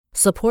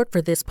Support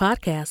for this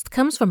podcast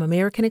comes from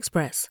American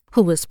Express,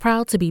 who is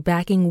proud to be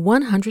backing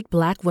 100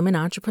 Black women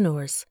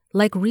entrepreneurs,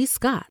 like Reese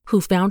Scott,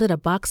 who founded a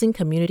boxing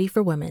community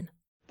for women.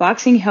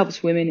 Boxing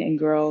helps women and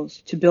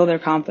girls to build their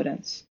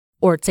confidence.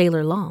 Or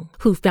Taylor Long,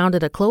 who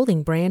founded a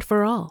clothing brand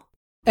for all.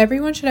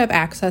 Everyone should have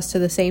access to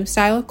the same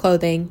style of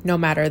clothing, no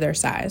matter their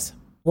size.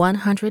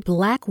 100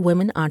 Black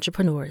women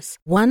entrepreneurs,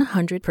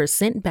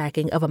 100%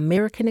 backing of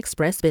American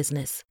Express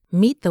business.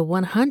 Meet the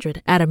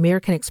 100 at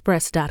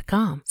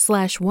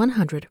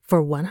americanexpress.com/100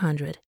 for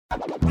 100.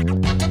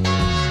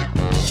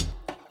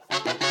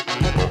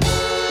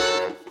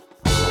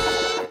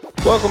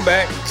 Welcome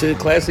back to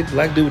Classic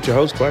Black Dude with your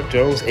host, Clark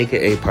Jones,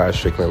 a.k.a. Pod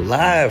Strickland,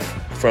 live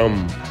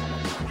from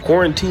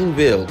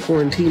Quarantineville,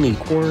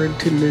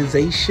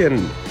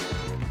 quarantinization,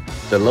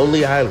 the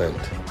Lonely Island.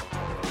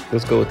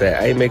 Let's go with that.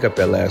 I didn't make up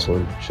that last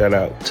one. Shout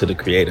out to the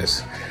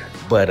creators.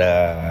 But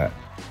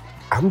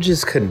I'm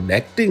just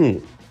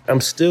connecting. I'm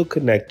still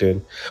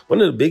connecting. One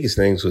of the biggest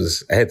things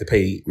was I had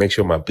to make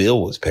sure my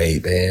bill was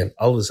paid, man.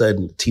 All of a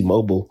sudden,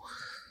 T-Mobile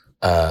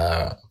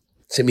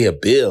sent me a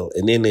bill.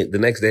 And then the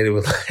next day, they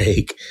were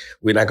like,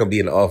 we're not going to be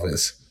in the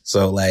office.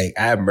 So, like,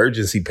 I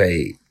emergency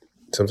paid.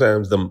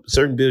 Sometimes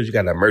certain bills, you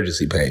got to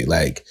emergency pay.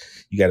 Like,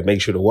 you got to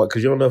make sure to what,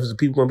 because you don't know if the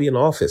people going to be in the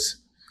office.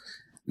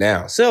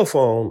 Now, cell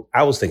phone,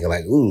 I was thinking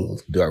like, ooh,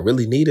 do I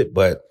really need it?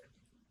 But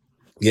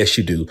yes,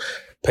 you do.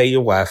 Pay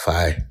your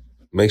Wi-Fi.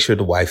 Make sure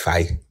the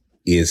Wi-Fi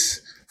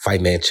is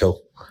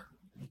financial.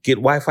 Get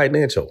Wi-Fi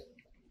financial.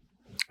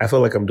 I feel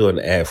like I'm doing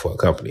an ad for a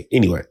company.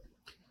 Anyway,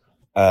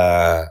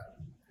 the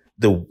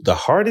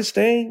hardest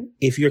thing,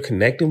 if you're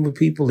connecting with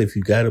people, if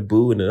you got a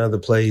boo in another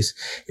place,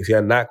 if you're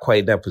not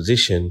quite in that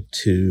position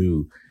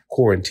to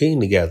quarantine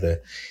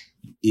together,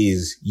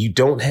 is you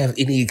don't have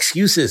any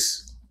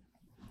excuses.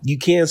 You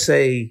can't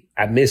say,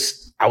 I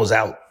was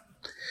out.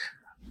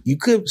 You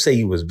could say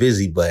you was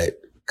busy,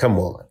 but come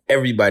on.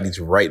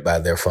 Everybody's right by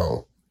their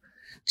phone.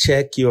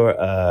 Check your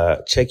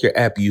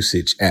app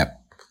usage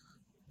app.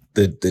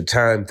 The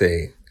time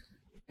thing.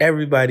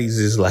 Everybody's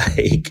is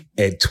like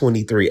at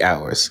 23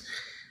 hours.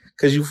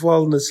 Cause you've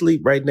fallen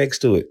asleep right next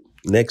to it.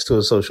 Next to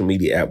a social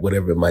media app,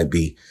 whatever it might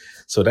be.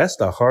 So that's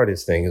the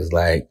hardest thing is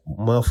like,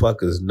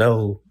 motherfuckers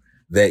know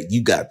that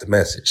you got the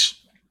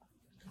message.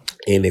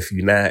 And if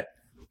you're not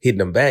hitting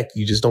them back,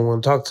 you just don't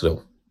want to talk to them.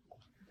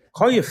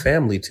 Call your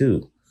family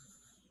too,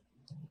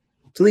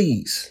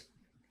 please,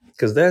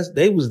 because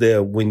they was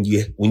there when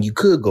you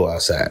could go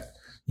outside.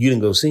 You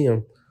didn't go see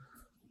them,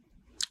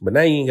 but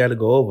now you ain't got to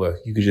go over.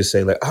 You could just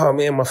say like, "Oh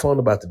man, my phone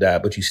about to die,"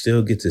 but you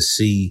still get to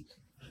see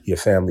your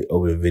family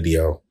over the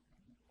video.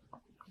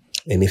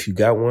 And if you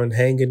got one,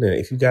 hang in there.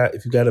 If you got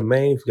a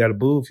main, if you got a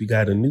boo, if you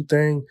got a new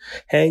thing,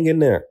 hang in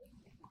there.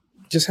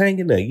 Just hang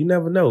in there. You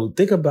never know.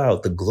 Think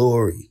about the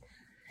glory.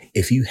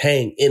 If you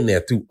hang in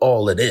there through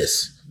all of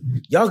this,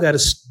 y'all got a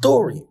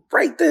story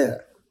right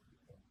there.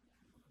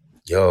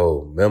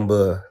 Yo,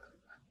 remember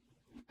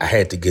I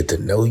had to get to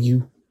know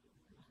you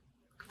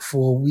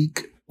for a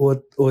week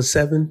or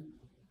 7?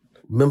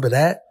 Remember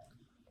that?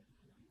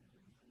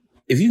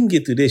 If you can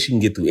get through this, you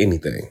can get through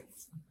anything.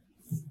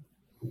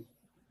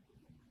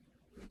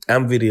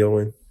 I'm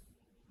videoing.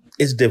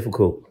 It's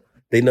difficult.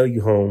 They know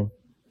you home.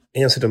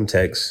 Answer them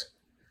texts.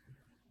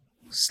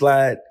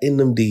 Slide in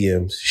them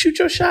DMs. Shoot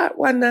your shot.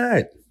 Why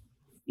not?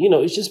 You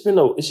know, it's just been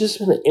an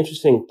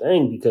interesting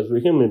thing because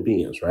we're human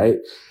beings, right?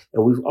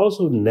 And we've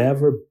also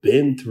never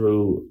been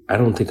through, I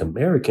don't think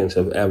Americans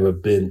have ever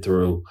been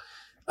through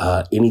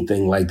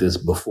anything like this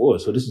before.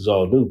 So this is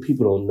all new.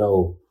 People don't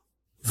know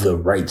the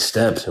right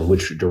steps and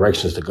which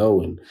directions to go.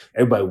 And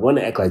everybody want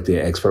to act like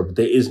they're expert, but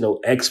there is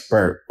no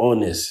expert on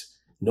this.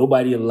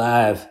 Nobody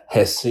alive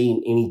has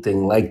seen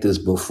anything like this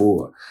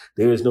before.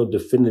 There is no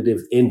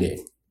definitive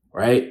ending,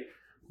 right?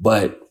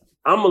 But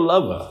I'm a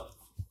lover.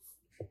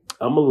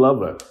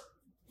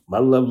 My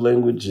love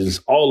language is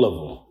all of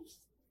them.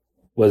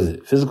 Was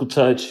it physical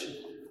touch,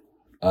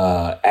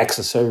 acts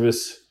of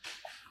service,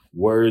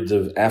 words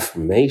of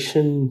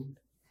affirmation,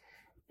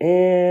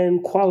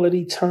 and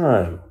quality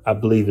time, I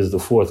believe is the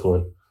fourth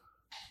one.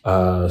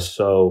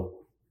 So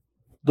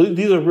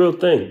these are real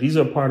things. These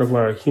are part of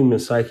our human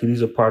psyche.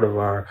 These are part of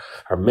our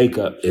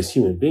makeup as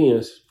human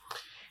beings.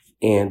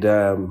 And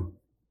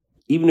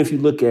even if you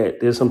look at,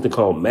 there's something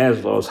called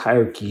Maslow's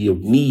hierarchy of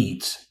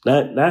needs,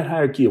 not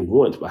hierarchy of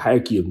wants, but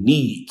hierarchy of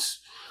needs.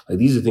 Like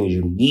these are things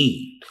you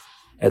need.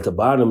 At the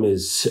bottom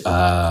is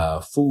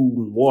food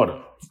and water.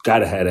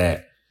 Gotta have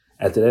that.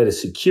 After that is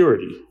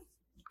security.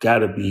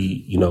 Gotta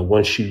be,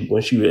 once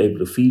you're able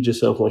to feed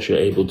yourself, once you're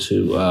able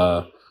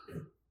to,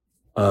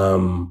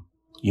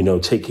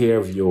 take care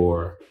of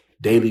your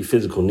daily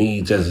physical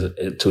needs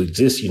to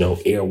exist,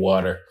 air,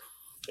 water,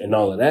 and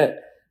all of that,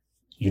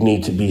 you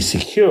need to be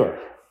secure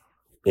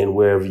in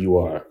wherever you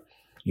are.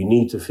 You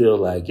need to feel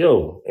like,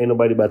 yo, ain't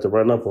nobody about to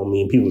run up on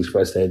me. And people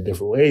express that in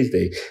different ways.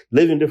 They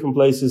live in different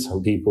places.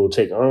 Some people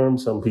take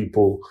arms. Some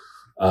people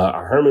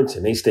are hermits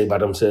and they stay by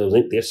themselves.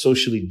 They're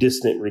socially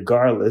distant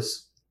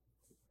regardless.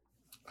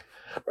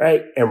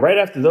 right? And right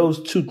after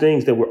those two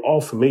things that we're all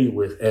familiar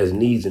with as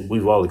needs and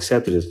we've all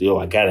accepted as,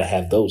 I got to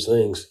have those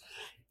things,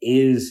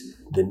 is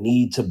the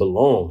need to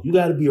belong. You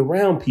got to be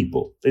around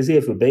people. They say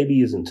if a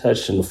baby isn't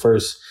touched in the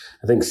first,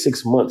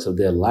 6 months of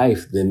their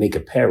life, then they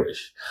could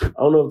perish. I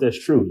don't know if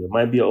that's true. It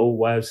might be an old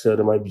wives' tale.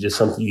 It might be just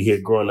something you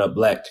hear growing up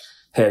black,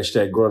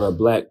 hashtag growing up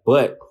black.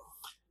 But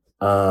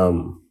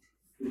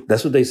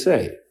that's what they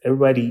say.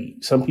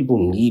 Some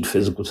people need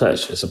physical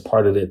touch. It's a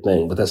part of their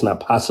thing, but that's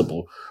not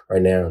possible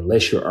right now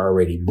unless you're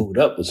already booed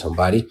up with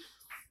somebody,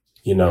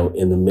 in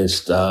the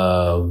midst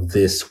of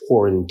this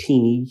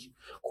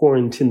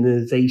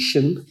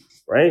quarantinization,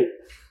 right?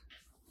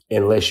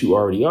 Unless you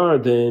already are,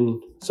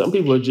 then some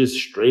people are just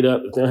straight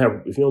up.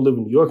 If you don't live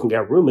in New York and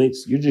got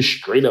roommates, you're just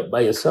straight up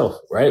by yourself,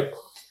 right?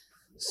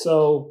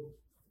 So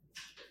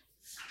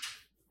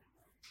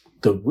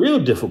the real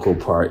difficult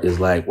part is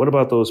what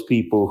about those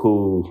people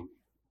who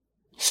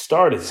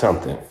started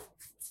something?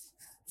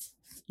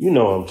 You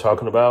know what I'm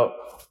talking about.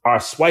 Our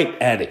swipe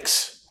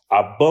addicts,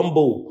 our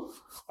Bumble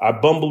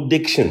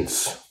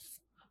dictions,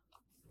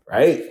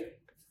 right?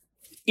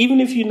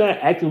 Even if you're not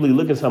actively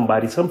looking at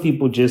somebody, some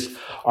people just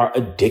are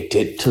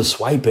addicted to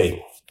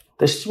swiping.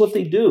 That's just what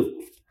they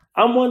do.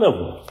 I'm one of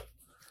them.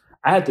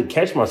 I had to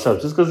catch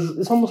myself just because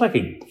it's almost like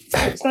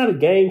it's not a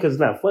game because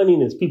it's not funny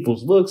and it's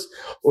people's looks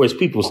or it's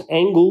people's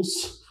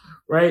angles,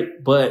 right?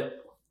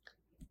 But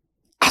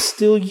I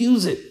still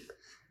use it.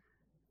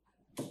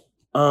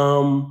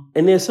 And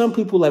there's some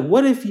people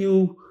what if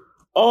you,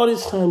 all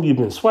this time you've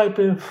been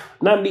swiping,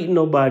 not meeting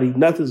nobody,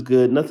 nothing's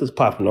good, nothing's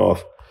popping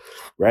off,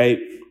 right?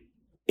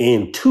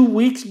 And 2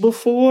 weeks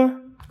before,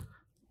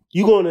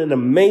 you go on an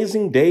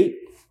amazing date,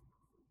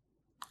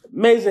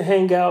 amazing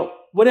hangout,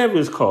 whatever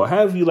it's called,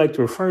 however you like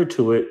to refer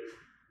to it,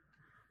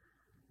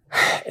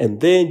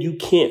 and then you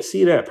can't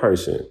see that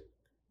person.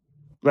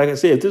 Like I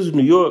said, if this is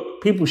New York,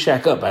 people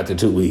shack up after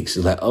 2 weeks.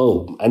 It's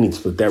oh, I need to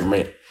split that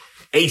rent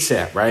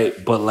ASAP, right?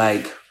 But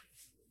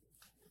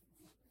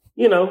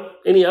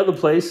any other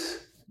place,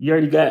 you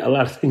already got a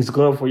lot of things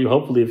going for you.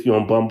 Hopefully, if you're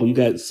on Bumble, you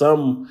got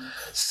some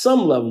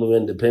level of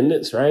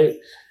independence, right?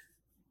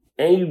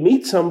 And you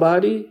meet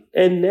somebody,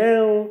 and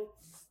now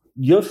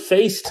your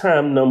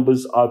FaceTime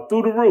numbers are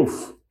through the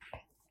roof,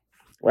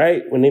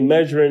 right? When they're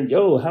measuring,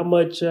 how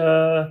much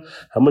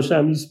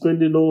time you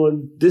spending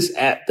on this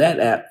app, that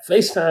app,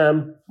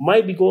 FaceTime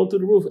might be going through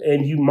the roof,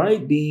 and you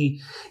might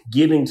be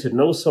getting to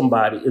know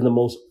somebody in the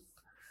most.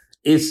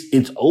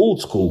 It's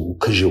old school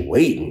because you're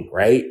waiting,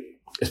 right?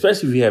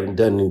 Especially if you haven't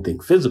done anything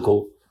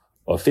physical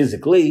or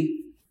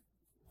physically,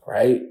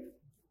 right?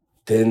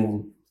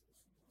 Then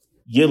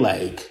you're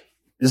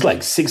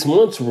it's 6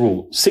 month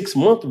rule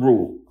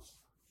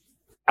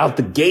out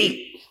the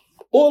gate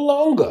or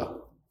longer.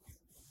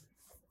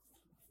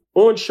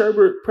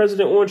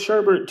 President Orange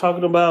Sherbert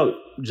talking about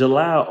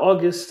July,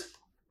 August,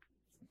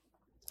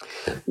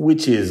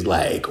 which is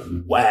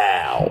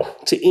wow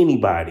to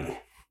anybody,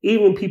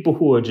 even people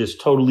who are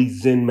just totally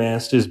Zen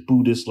masters,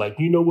 Buddhists,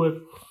 you know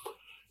what?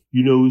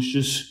 It's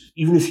just,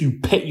 even if you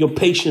pet your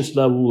patience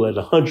level at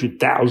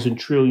 100,000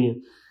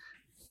 trillion,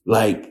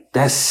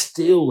 that's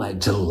still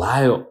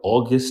July or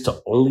August to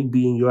only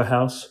be in your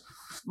house.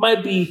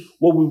 Might be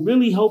what we're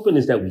really hoping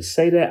is that we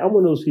say that. I'm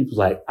one of those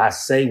people I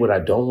say what I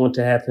don't want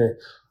to happen,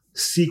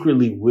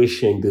 secretly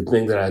wishing the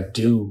thing that I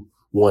do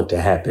want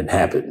to happen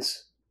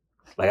happens.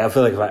 I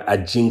feel if I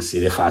jinx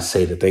it if I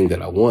say the thing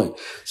that I want.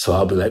 So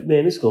I'll be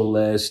man, it's going to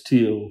last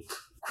till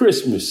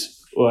Christmas.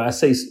 Or I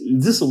say,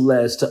 this will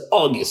last to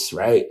August,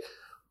 right?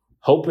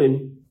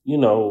 Hoping,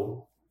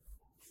 the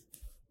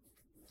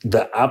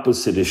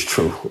opposite is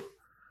true.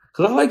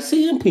 Because I like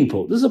seeing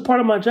people. This is a part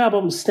of my job.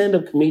 I'm a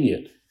stand-up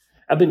comedian.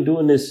 I've been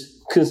doing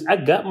this because I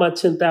got my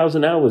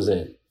 10,000 hours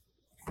in.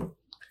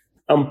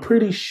 I'm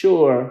pretty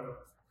sure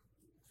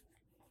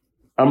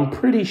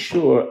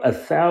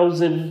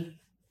 1,000,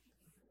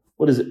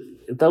 what is it?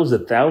 If that was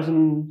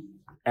 1,000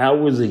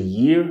 hours a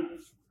year,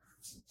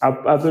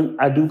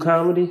 I do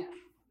comedy.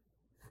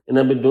 And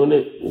I've been doing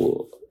it,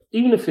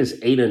 even if it's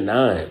 8 or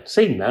 9,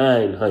 say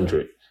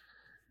 900.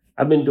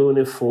 I've been doing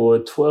it for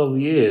 12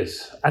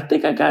 years. I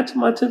think I got to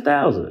my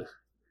 10,000.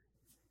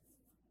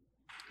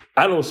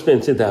 I don't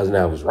spend 10,000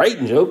 hours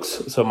writing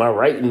jokes, so my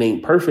writing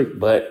ain't perfect,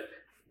 but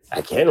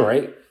I can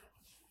write.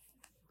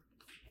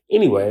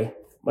 Anyway,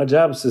 my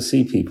job is to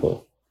see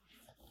people.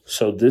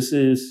 So this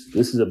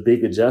is a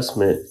big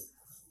adjustment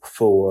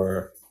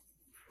for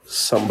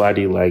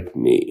somebody like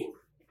me.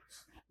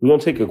 We're going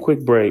to take a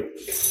quick break.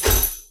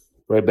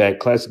 Right back.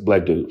 Classic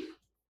Black Dude.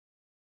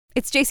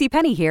 It's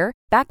JCPenney here,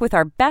 back with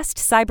our best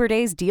Cyber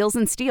Days deals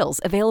and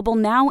steals available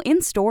now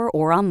in-store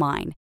or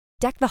online.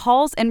 Deck the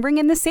halls and ring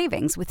in the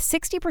savings with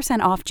 60%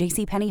 off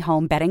JCPenney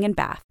home bedding and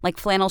bath, like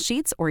flannel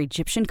sheets or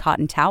Egyptian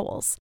cotton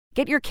towels.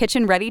 Get your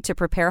kitchen ready to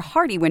prepare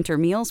hearty winter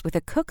meals with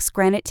a Cook's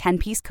Granite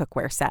 10-piece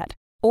cookware set.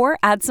 Or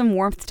add some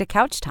warmth to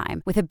couch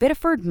time with a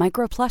Biddeford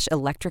Micro Plush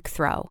electric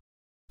throw.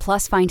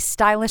 Plus, find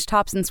stylish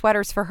tops and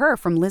sweaters for her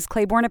from Liz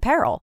Claiborne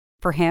Apparel.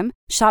 For him,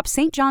 shop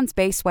St. John's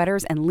Bay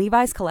sweaters and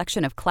Levi's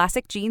collection of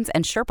classic jeans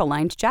and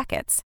Sherpa-lined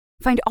jackets.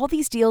 Find all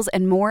these deals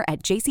and more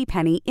at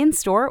JCPenney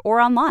in-store or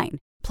online.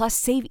 Plus,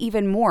 save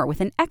even more with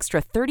an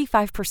extra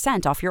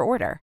 35% off your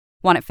order.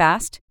 Want it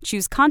fast?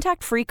 Choose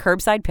contact-free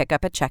curbside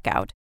pickup at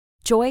checkout.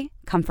 Joy,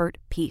 comfort,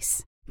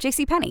 peace.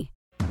 JCPenney.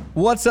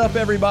 What's up,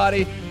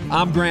 everybody?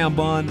 I'm Graham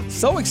Bunn.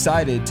 So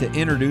excited to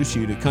introduce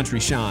you to Country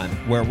Shine,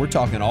 where we're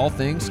talking all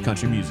things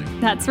country music.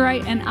 That's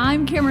right, and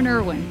I'm Cameron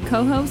Irwin,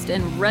 co-host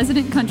and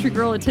resident country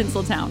girl at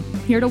Tinseltown,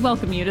 here to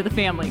welcome you to the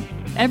family.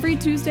 Every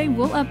Tuesday,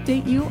 we'll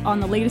update you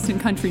on the latest in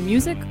country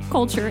music,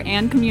 culture,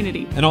 and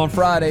community. And on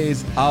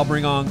Fridays, I'll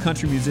bring on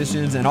country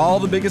musicians and all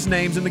the biggest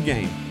names in the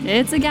game.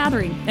 It's a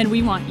gathering, and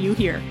we want you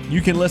here. You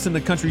can listen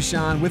to Country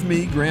Shine with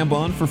me, Graham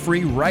Bunn, for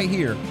free right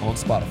here on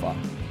Spotify.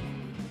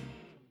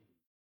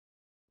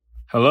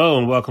 Hello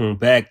and welcome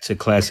back to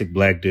Classic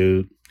Black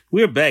Dude.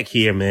 We're back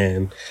here,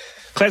 man.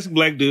 Classic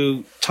Black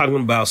Dude talking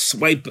about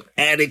swipe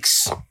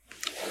addicts,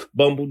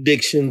 Bumble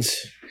dictions,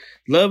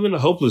 love in a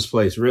hopeless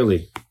place,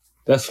 really.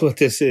 That's what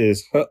this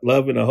is.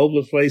 Love in a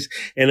hopeless place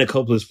and a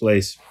copeless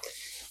place.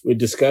 We're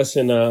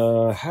discussing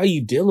how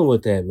you dealing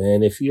with that,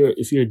 man. If you're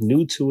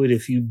new to it,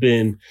 if you've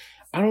been,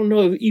 I don't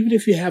know, even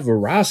if you have a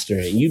roster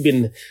and you've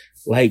been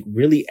like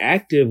really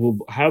active,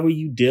 how are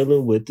you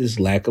dealing with this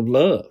lack of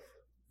love?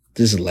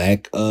 This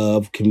lack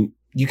of,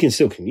 you can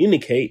still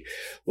communicate.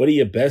 What are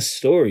your best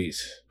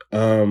stories?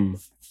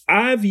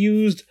 I've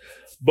used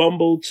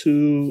Bumble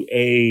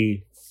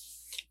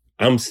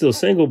I'm still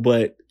single,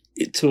 but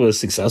to a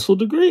successful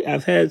degree.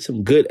 I've had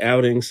some good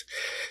outings.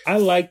 I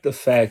like the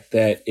fact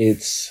that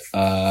it's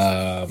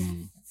a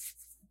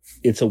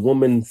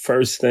woman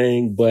first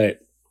thing, but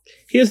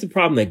here's the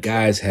problem that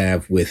guys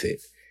have with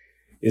it.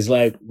 It's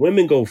like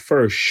women go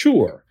first,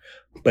 sure,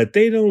 but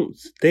they don't,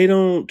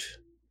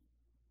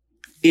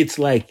 it's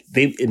like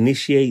they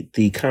initiate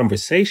the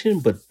conversation,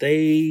 but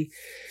they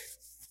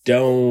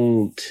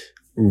don't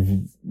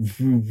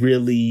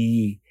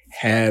really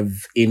have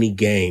any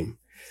game.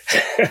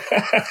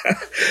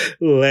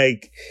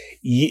 Like,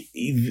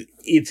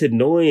 it's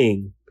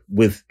annoying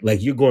with,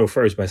 like, you're going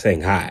first by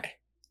saying hi.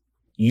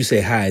 You say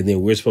hi, and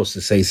then we're supposed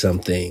to say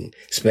something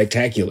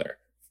spectacular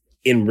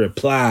in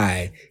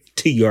reply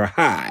to your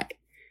hi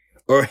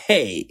or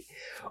hey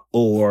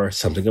or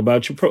something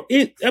about your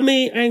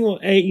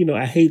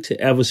I hate to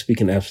ever speak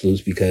in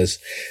absolutes because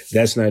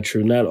that's not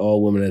true. Not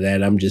all women are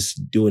that. I'm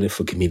just doing it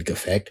for comedic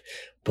effect,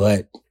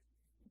 but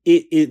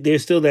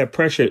there's still that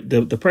pressure.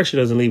 The pressure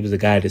doesn't leave as a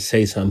guy to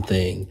say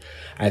something,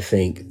 I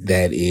think,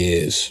 that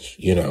is,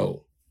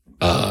 the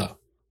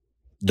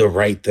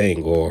right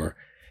thing, or,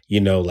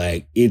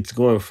 like it's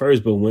going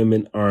first, but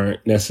women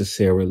aren't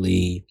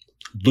necessarily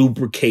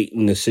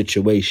lubricating the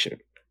situation,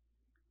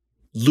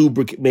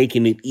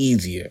 making it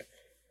easier.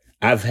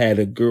 I've had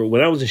a girl,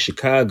 when I was in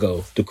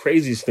Chicago, the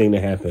craziest thing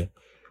that happened,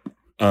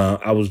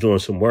 I was doing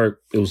some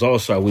work. It was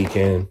All-Star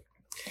Weekend.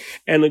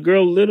 And the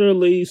girl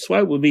literally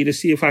swiped with me to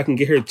see if I can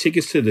get her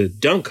tickets to the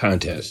dunk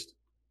contest.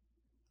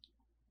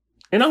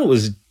 And I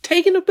was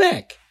taken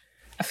aback.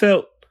 I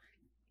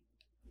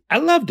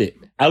loved it.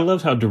 I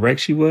loved how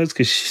direct she was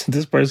because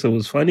this person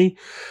was funny.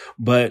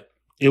 But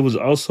it was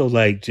also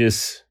like it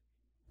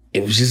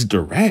was just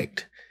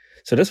direct.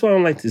 So that's why I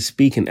don't like to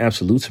speak in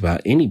absolutes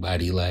about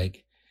anybody,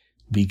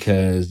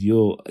 because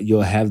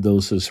you'll have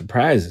those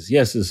surprises.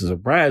 Yes, it's a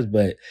surprise,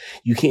 but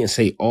you can't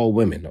say all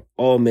women,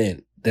 all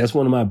men. That's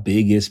one of my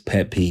biggest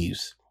pet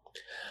peeves.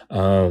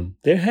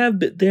 There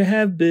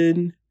have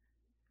been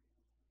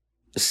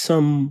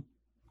some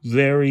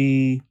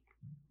very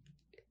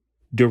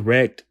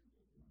direct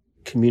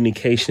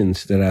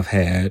communications that I've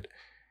had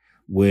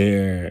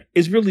where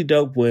it's really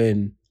dope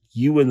when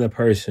you and the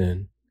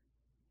person,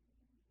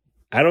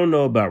 I don't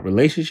know about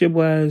relationship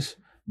wise,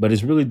 but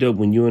it's really dope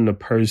when you and the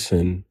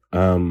person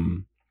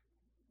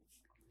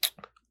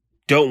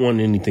don't want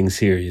anything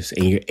serious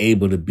and you're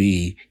able to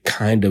be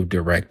kind of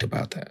direct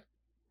about that.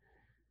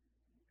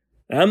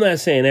 I'm not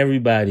saying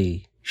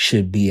everybody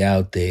should be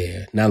out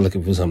there not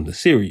looking for something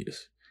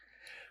serious,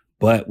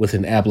 but with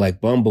an app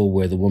like Bumble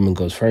where the woman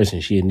goes first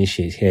and she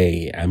initiates,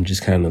 hey, I'm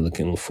just kind of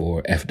looking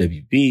for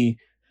FWB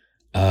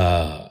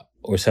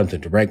or something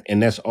direct.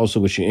 And that's also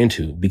what you're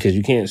into, because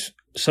you can't,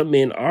 some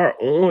men are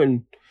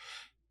on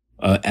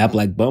an app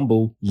like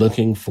Bumble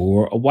looking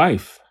for a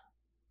wife.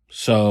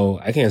 So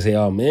I can't say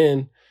all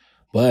men,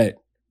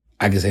 but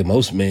I can say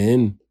most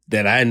men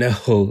that I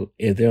know,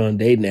 if they're on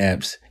dating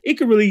apps, it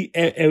could really,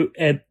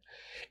 it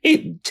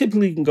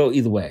typically can go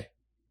either way.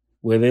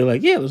 Where they're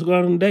like, yeah, let's go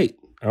out on a date.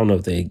 I don't know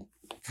if they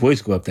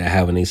voice go up that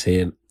high when they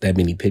say that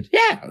many pitches.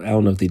 Yeah, I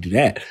don't know if they do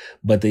that.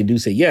 But they do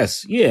say,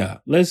 yes, yeah,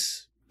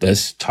 let's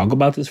talk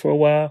about this for a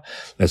while.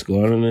 Let's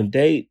go out on a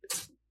date.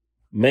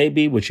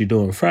 Maybe what you're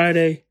doing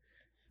Friday,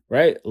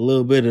 right? A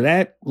little bit of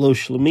that, a little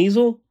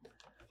schlemizel.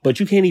 But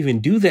you can't even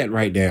do that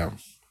right now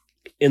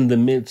in the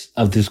midst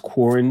of this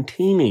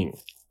quarantining.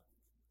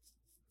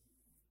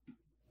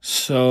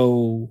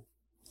 So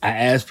I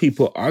ask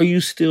people, are you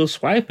still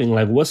swiping?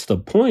 Like, what's the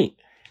point?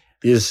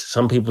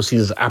 Some people see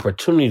this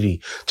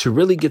opportunity to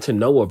really get to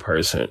know a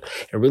person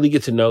and really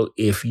get to know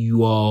if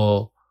you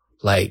all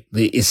Like,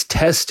 it's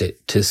tested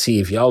to see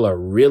if y'all are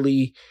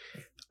really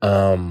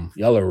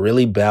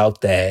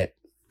about that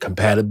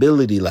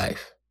compatibility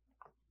life.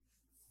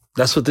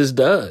 That's what this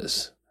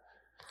does.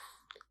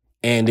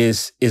 And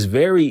it's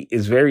very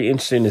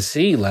interesting to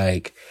see,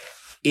 like,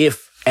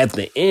 if at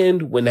the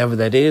end, whenever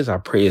that is, I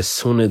pray it's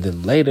sooner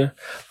than later.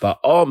 By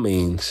all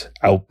means,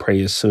 I'll pray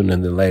it's sooner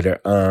than later.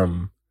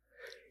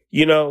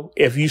 You know,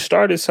 if you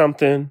started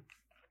something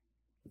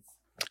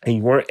and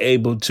you weren't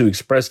able to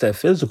express that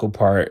physical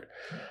part,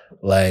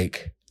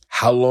 like,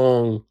 how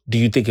long do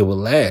you think it will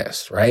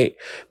last, right?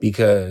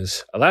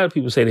 Because a lot of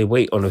people say they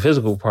wait on the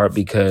physical part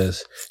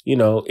because, you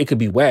know, it could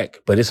be whack,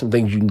 but it's some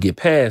things you can get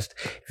past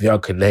if y'all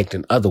connect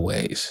in other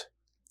ways,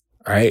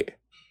 right?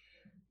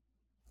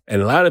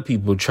 And a lot of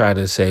people try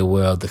to say,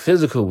 well, the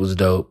physical was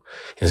dope,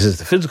 and since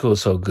the physical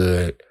is so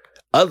good,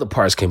 other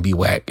parts can be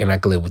whack, and I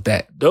can live with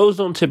that. Those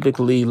don't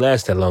typically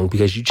last that long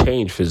because you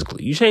change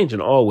physically. You change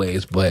in all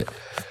ways, but,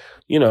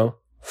 you know,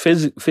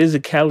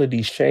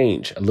 physicalities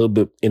change a little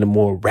bit in a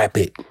more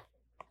rapid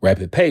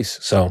pace.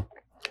 So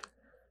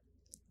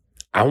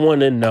I want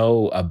to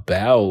know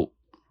about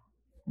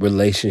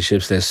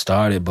relationships that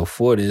started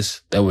before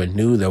this, that were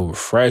new, that were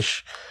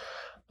fresh.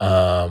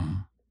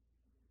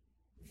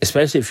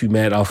 Especially if you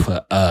met off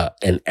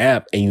an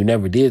app and you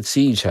never did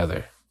see each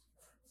other,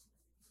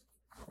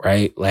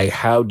 right? Like,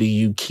 how do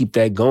you keep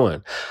that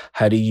going?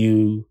 How do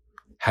you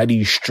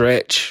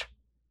stretch?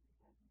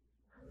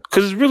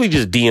 Because it's really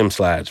just DM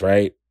slides,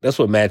 right? That's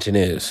what matching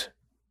is.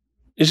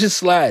 It's just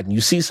sliding.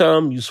 You see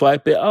something, you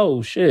swipe it,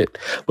 oh shit.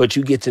 But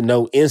you get to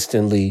know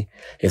instantly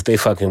if they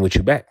fucking with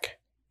you back.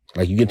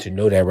 Like, you get to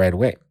know that right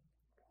away.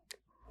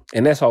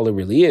 And that's all it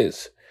really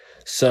is.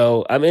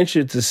 So I'm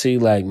interested to see,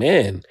 like,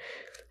 man,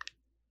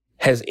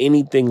 will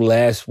anything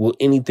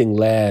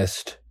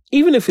last,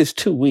 even if it's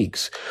 2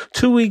 weeks?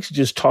 2 weeks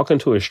just talking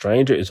to a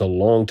stranger is a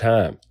long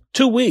time.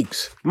 2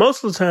 weeks.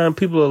 Most of the time,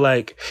 people are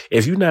like,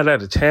 if you're not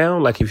out of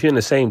town, like if you're in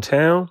the same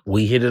town,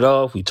 we hit it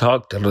off, we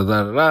talk,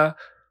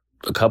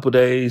 a couple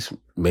days,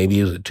 maybe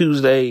it was a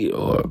Tuesday,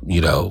 or, you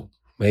know,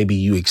 maybe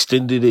you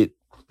extended it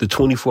to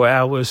 24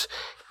 hours,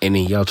 and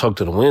then y'all talk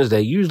to the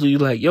Wednesday. Usually you're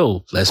like,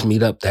 yo, let's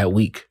meet up that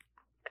week.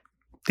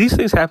 These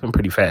things happen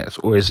pretty fast,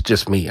 or it's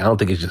just me. I don't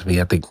think it's just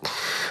me. I think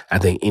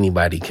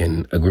anybody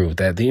can agree with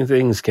that. These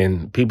things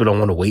people don't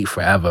want to wait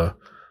forever.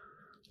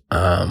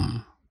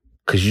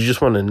 Cause you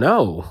just want to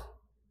know,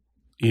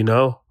 you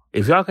know,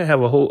 if y'all can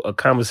have a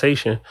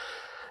conversation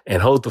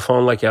and hold the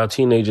phone like y'all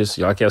teenagers,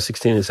 y'all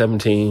 16 and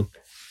 17,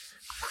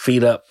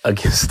 feet up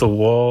against the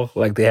wall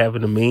like they have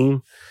in the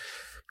meme.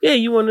 Yeah,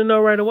 you want to know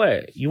right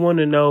away. You want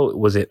to know,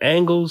 was it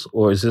angles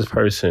or is this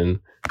person?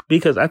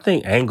 Because I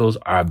think angles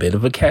are a bit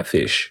of a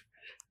catfish.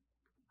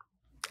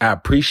 I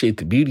appreciate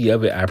the beauty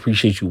of it. I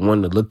appreciate you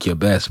wanting to look your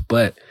best.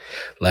 But,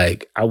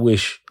 like, I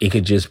wish it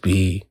could just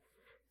be,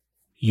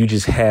 you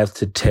just have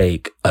to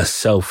take a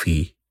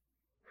selfie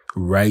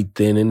right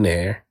then and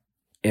there.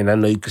 And I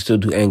know you can still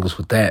do angles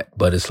with that.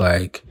 But it's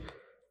like,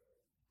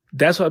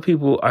 that's why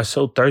people are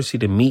so thirsty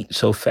to meet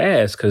so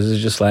fast. Because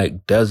it's just like,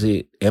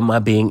 am I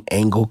being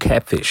angle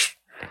catfish?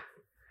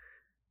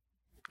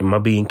 Am I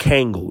being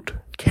kangled?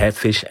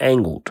 Catfish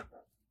angled.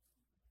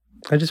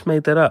 I just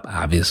made that up,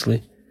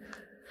 obviously.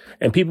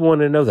 And people want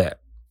to know that.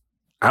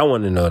 I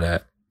want to know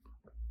that.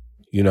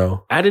 You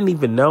know, I didn't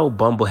even know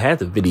Bumble had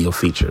the video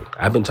feature.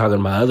 I've been talking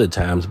about other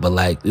times, but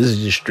like, this is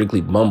just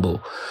strictly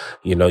Bumble.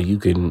 You know, you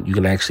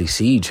can actually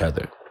see each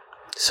other.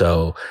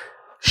 So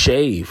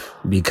shave,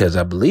 because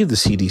I believe the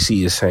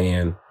CDC is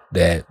saying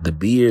that the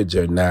beards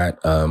are not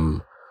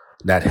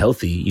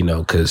healthy, you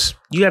know, because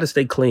you got to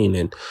stay clean,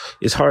 and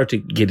it's hard to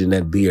get in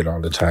that beard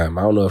all the time.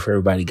 I don't know if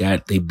everybody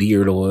got their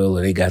beard oil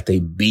or they got their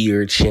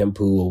beard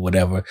shampoo or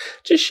whatever.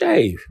 Just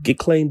shave, get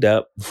cleaned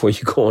up before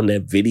you go on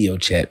that video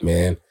chat,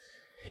 man.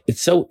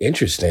 It's so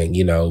interesting,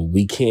 you know,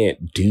 we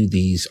can't do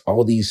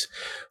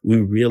we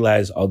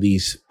realize all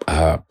these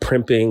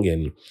primping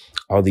and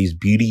all these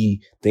beauty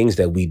things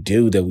that we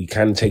do that we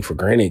kind of take for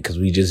granted because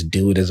we just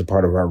do it as a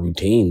part of our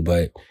routine.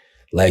 But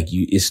like,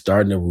 it's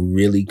starting to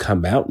really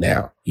come out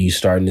now. You're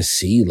starting to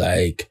see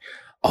like,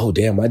 oh,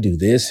 damn, I do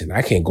this and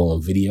I can't go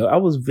on video. I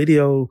was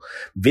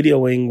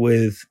videoing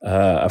with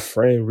a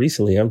friend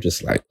recently. I'm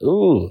just like,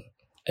 ooh,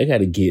 I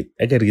gotta get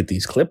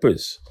these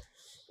clippers,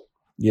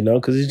 you know,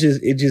 because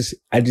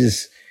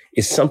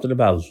it's something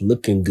about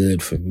looking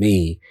good for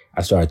me.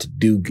 I started to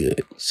do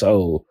good.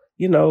 So,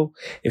 you know,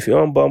 if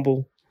you're on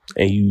Bumble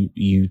and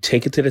you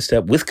take it to the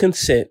step with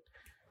consent,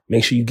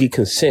 make sure you get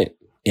consent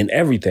in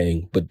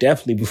everything, but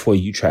definitely before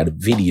you try to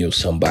video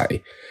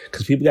somebody,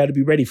 because people got to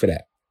be ready for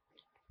that,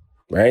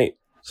 right?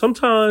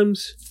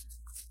 Sometimes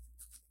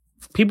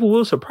people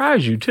will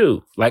surprise you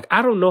too. Like,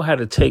 I don't know how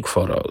to take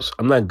photos.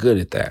 I'm not good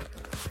at that.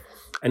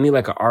 I need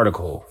like an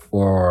article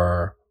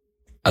or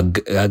a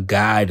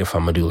guide if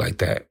I'm going to do like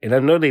that. And I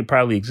know they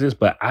probably exist,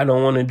 but I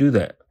don't want to do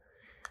that.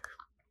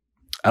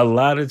 A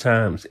lot of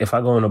times, if I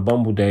go on a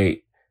Bumble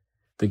date,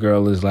 the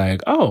girl is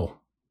like, oh,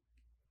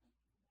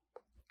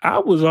 I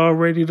was all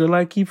ready to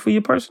like you for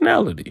your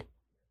personality.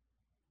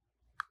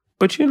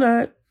 But you're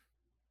not.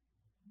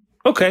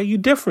 Okay, you're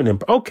different in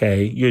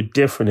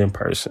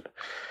person,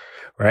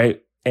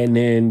 right? And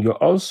then you're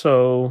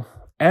also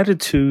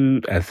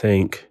attitude, I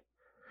think,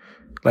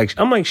 like,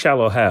 I'm like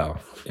Shallow Hal.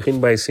 If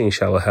anybody's seen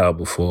Shallow Hal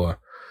before,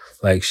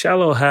 like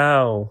Shallow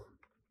Hal,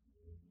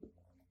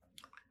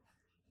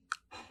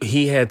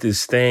 he had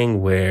this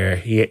thing where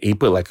he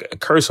put like a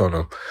curse on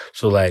him.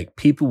 So like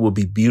people will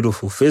be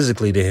beautiful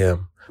physically to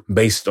him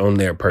based on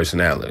their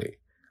personality.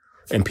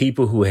 And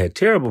people who had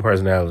terrible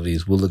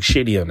personalities will look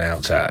shitty on the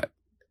outside.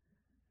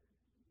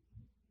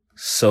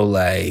 So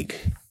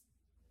like,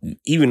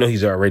 even though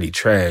he's already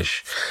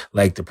trash,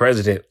 like the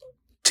president,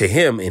 to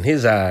him, in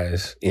his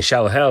eyes, in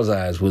Shallow Hal's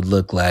eyes, would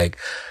look like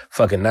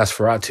fucking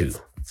Nosferatu.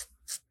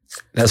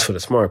 That's for the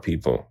smart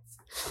people.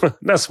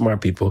 Not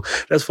smart people.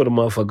 That's for the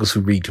motherfuckers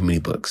who read too many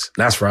books.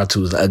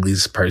 Nosferatu is the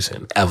ugliest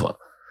person ever,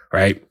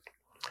 right?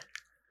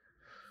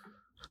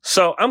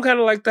 So I'm kind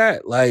of like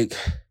that. Like,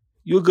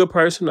 you're a good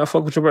person. I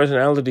fuck with your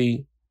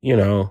personality. You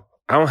know,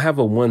 I don't have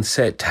a one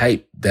set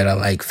type that I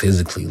like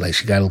physically. Like,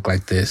 she gotta look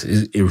like this.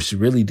 It's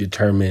really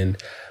determined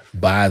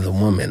by the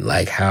woman.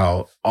 Like,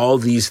 how all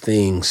these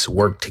things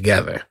work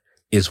together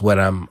is what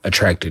I'm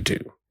attracted to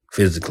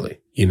physically,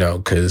 you know,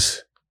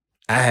 because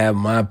I have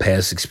my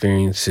past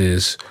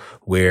experiences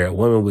where a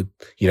woman with,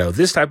 you know,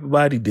 this type of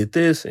body did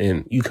this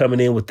and you coming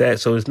in with that.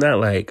 So it's not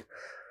like,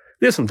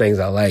 there's some things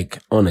I like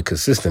on a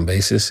consistent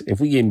basis. If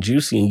we getting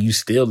juicy and you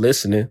still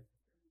listening,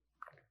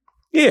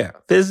 yeah,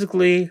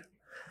 physically.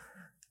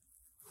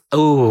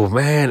 Oh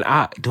man,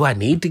 do I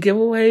need to give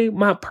away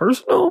my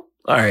personal?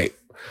 All right.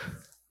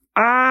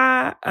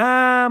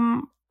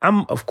 I'm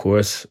of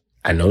course,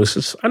 I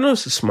notice a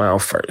smile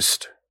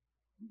first.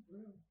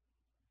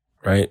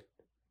 Right?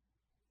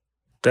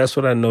 That's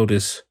what I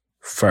notice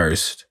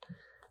first.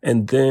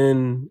 And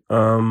then,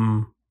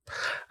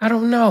 I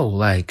don't know,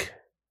 like,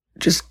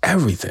 just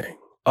everything.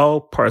 All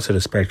parts of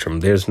the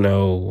spectrum.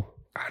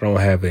 I don't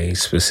have a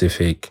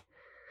specific,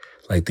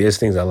 like, there's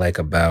things I like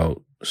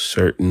about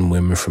certain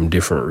women from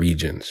different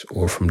regions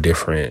or from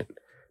different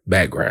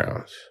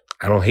backgrounds.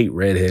 I don't hate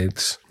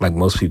redheads like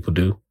most people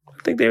do.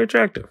 I think they're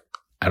attractive.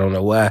 I don't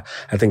know why.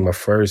 I think my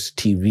first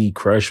TV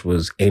crush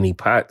was Annie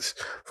Potts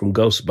from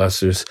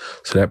Ghostbusters,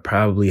 so that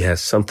probably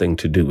has something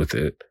to do with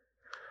it.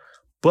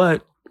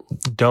 But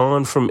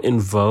Dawn from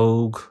In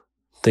Vogue,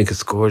 I think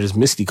it's gorgeous.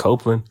 Misty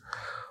Copeland,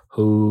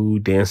 who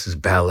dances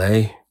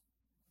ballet,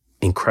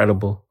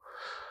 incredible.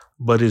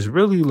 But it's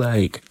really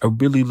like, I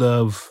really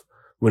love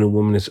when a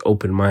woman is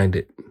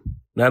open-minded.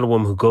 Not a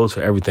woman who goes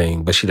for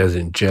everything, but she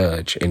doesn't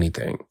judge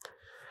anything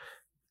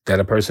that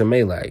a person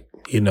may like,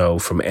 you know,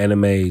 from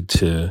anime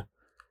to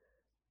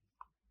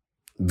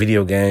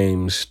video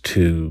games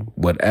to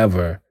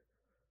whatever,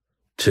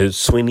 to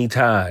Sweeney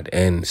Todd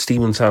and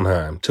Stephen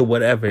Sondheim, to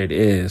whatever it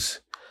is.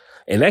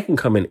 And that can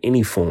come in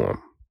any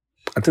form.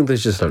 I think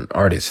that's just an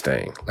artist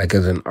thing. Like,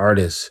 as an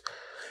artist,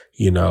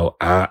 you know,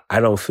 I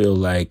don't feel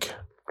like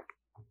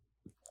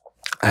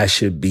I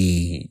should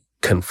be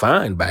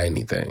confined by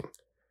anything,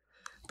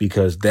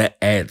 because that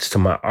adds to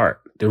my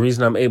art. The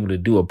reason I'm able to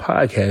do a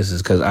podcast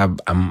is because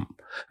I'm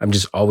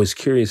just always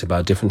curious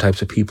about different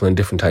types of people and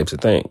different types of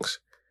things.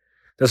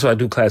 That's why I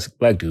do Classic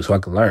Black Dude, so I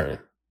can learn.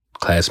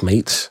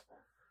 Classmates,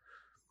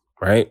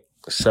 right?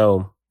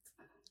 So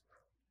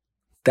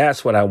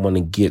that's what I want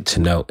to get to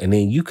know. And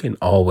then you can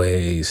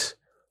always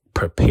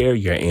prepare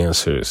your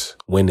answers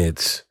when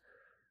it's,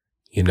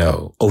 you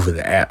know, over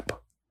the app.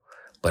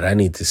 But I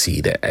need to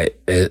see that.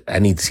 I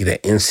need to see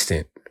that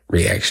instant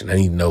reaction. I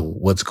need to know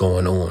what's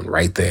going on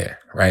right there,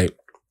 right?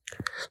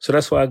 So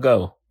that's why I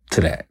go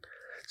to that.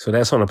 So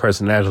that's on a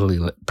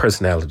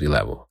personality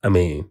level. I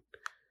mean,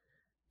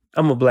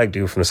 I'm a black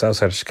dude from the south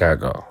side of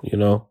Chicago, you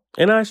know?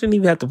 And I shouldn't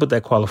even have to put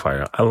that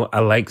qualifier. I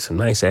like some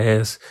nice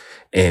ass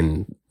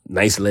and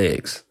nice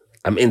legs.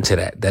 I'm into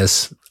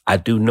that. I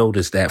do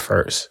notice that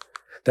first.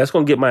 That's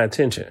going to get my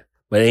attention,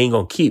 but it ain't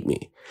going to keep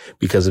me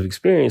because of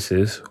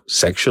experiences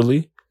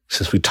sexually,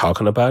 since we're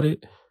talking about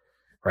it,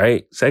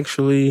 right?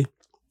 Sexually,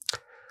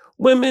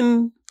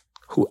 women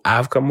who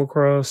I've come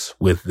across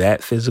with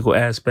that physical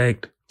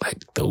aspect,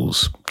 like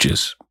those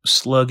just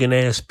slugging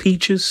ass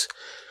peaches,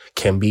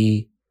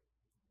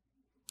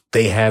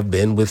 they have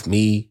been with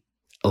me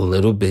a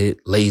little bit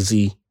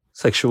lazy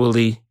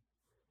sexually,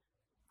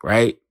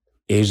 right?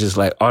 It's just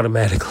like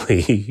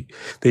automatically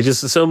they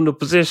just assume the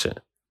position,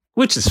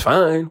 which is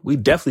fine. We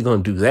definitely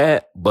gonna do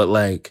that. But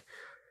like,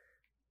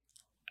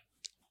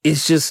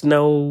 it's just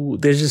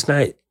there's just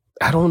not,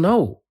 I don't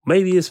know.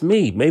 Maybe it's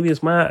me. Maybe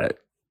it's my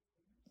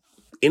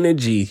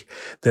energy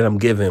that I'm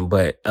giving.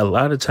 But a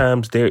lot of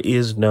times there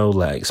is no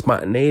like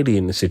spontaneity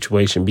in the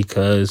situation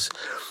because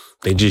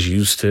they just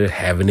used to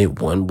having it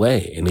one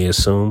way and they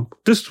assume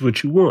this is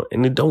what you want.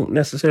 And it don't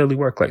necessarily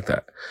work like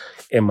that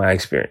in my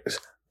experience.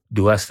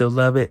 Do I still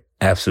love it?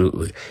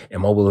 Absolutely.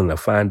 Am I willing to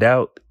find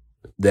out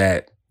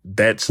that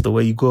that's the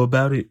way you go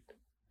about it?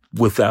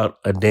 Without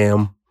a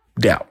damn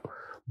doubt.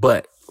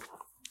 But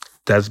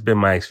that's been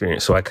my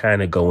experience. So I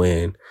kind of go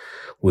in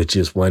with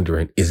just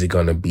wondering, is it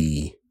going to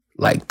be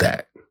like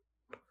that?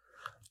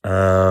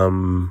 I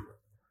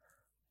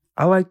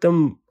like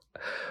them.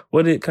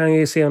 what did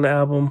Kanye say on the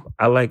album?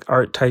 I like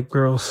art type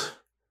girls,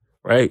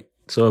 right?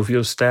 So if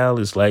your style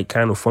is like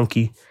kind of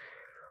funky,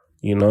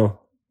 you know,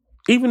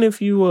 even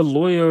if you a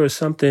lawyer or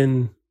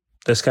something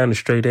that's kind of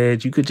straight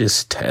edge, you could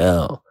just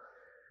tell.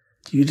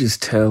 You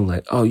just tell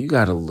like, oh, you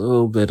got a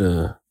little bit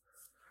of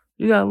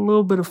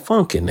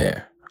funk in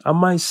there. I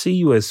might see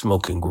you at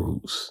Smoking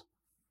Grooves,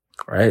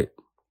 right?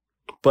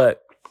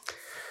 But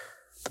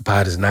the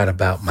pod is not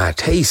about my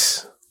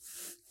taste.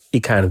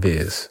 It kind of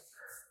is.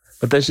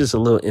 But that's just a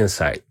little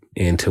insight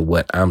into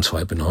what I'm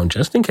swiping on,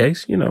 just in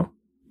case, you know.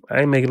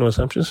 I ain't making no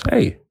assumptions.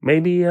 Hey,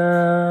 maybe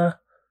I'm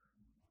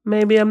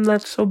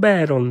not so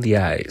bad on the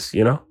eyes,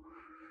 you know?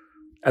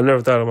 I've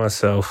never thought of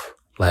myself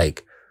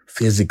like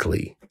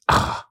physically,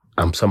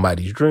 I'm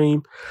somebody's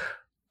dream.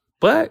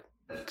 But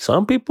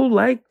some people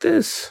like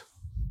this.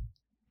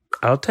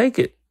 I'll take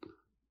it.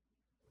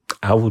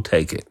 I will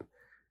take it.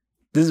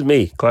 This is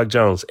me, Clark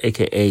Jones,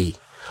 a.k.a.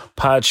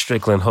 Pod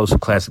Strickland, host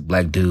of Classic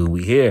Black Dude.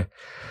 We here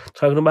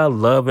talking about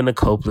love in a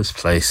copeless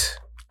place.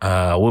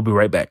 We'll be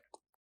right back.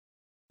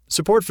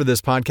 Support for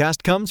this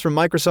podcast comes from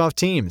Microsoft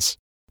Teams.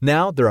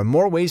 Now, there are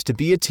more ways to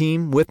be a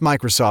team with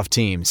Microsoft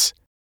Teams.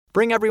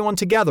 Bring everyone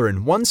together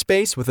in one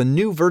space with a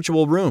new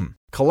virtual room.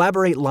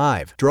 Collaborate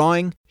live,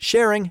 drawing,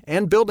 sharing,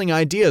 and building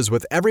ideas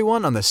with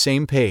everyone on the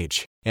same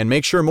page. And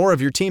make sure more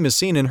of your team is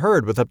seen and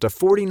heard with up to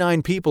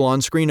 49 people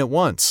on screen at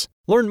once.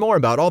 Learn more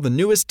about all the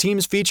newest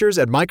Teams features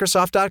at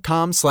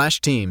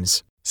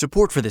Microsoft.com/Teams.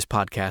 Support for this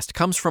podcast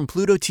comes from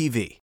Pluto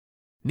TV.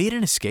 Need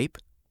an escape?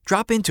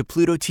 Drop into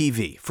Pluto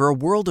TV for a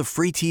world of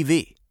free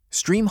TV.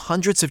 Stream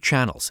hundreds of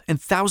channels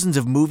and thousands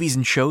of movies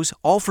and shows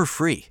all for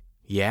free.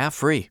 Yeah,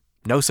 free.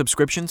 No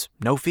subscriptions,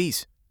 no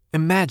fees.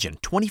 Imagine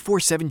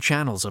 24/7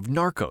 channels of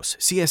Narcos,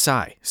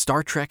 CSI,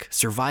 Star Trek,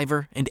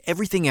 Survivor, and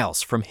everything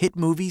else from hit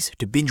movies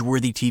to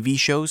binge-worthy TV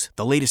shows,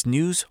 the latest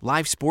news,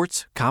 live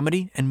sports,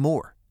 comedy, and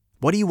more.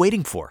 What are you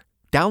waiting for?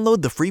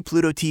 Download the free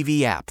Pluto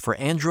TV app for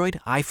Android,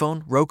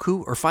 iPhone,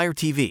 Roku, or Fire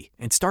TV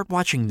and start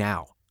watching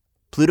now.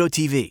 Pluto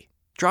TV.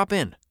 Drop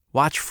in.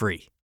 Watch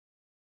free.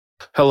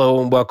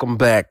 Hello and welcome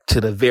back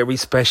to the very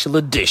special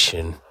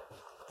edition.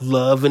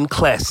 Love and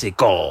Classic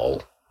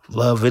all.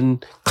 Love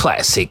and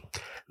Classic.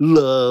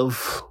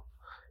 Love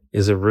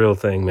is a real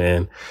thing,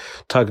 man.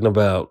 Talking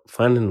about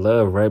finding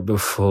love right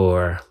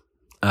before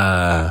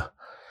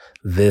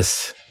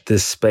this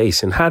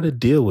space and how to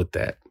deal with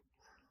that.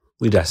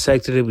 We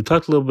dissected it. We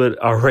talked a little bit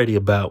already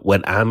about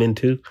what I'm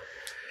into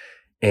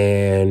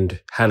and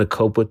how to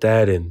cope with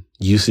that and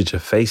usage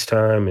of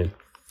FaceTime and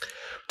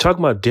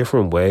talking about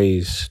different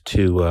ways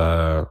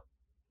to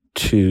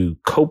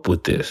cope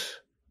with this.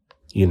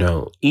 You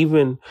know,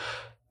 even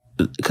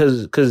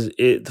because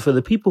for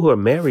the people who are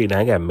married,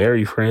 I got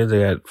married friends. I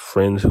got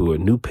friends who are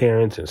new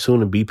parents and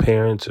soon to be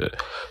parents.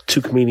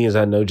 Two comedians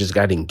I know just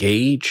got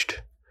engaged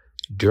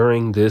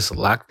during this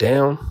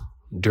lockdown,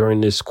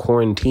 during this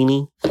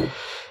quarantine.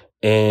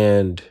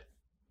 And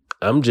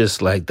I'm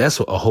just like, that's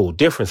a whole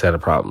different set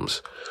of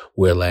problems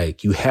where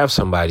like you have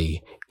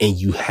somebody and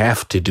you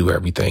have to do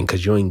everything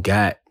because you ain't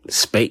got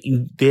space.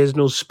 There's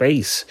no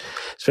space,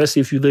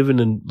 especially if you live in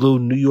a little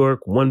New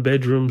York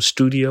 1-bedroom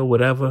studio,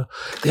 whatever.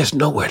 There's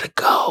nowhere to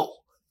go.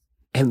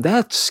 And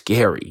that's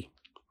scary.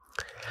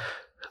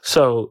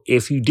 So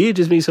if you did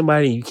just meet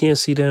somebody and you can't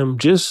see them,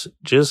 just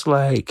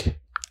like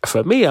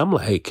for me, I'm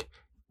like,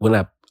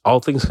 when all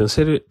things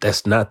considered,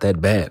 that's not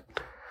that bad.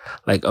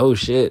 Like, oh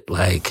shit,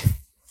 like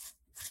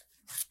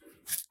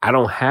I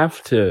don't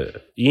have to,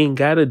 you ain't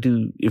got to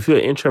do, if you're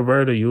an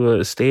introvert or you're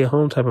a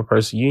stay-at-home type of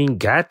person, you ain't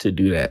got to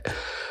do that.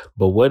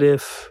 But what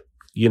if,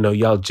 you know,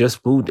 y'all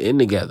just moved in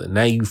together?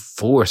 Now you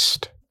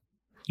forced.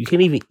 You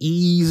can't even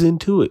ease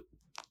into it.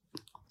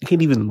 You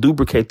can't even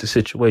lubricate the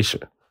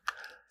situation.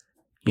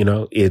 You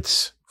know,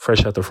 it's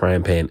fresh out the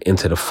frying pan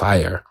into the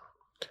fire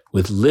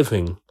with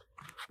living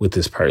with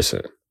this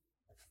person.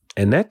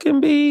 And that can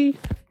be,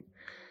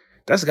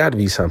 that's got to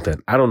be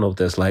something. I don't know what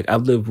that's like.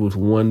 I've lived with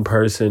one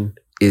person.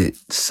 It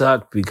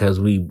sucked because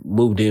we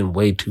moved in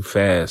way too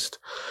fast.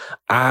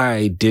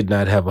 I did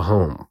not have a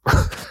home.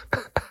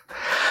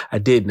 I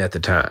didn't at the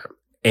time.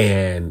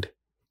 And,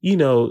 you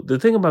know, the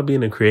thing about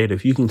being a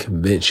creative, you can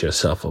convince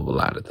yourself of a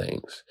lot of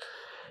things.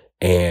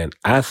 And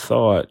I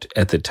thought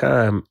at the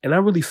time, and I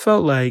really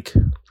felt like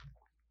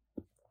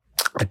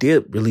I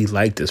did really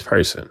like this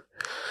person,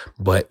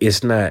 but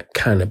it's not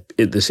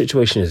the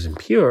situation isn't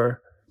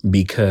pure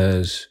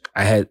because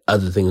I had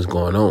other things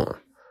going on.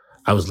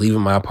 I was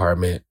leaving my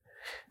apartment.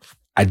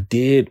 I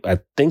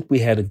think we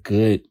had a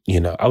good, you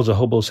know, I was a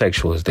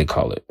hobosexual, as they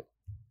call it.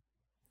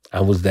 I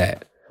was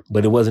that,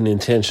 but it wasn't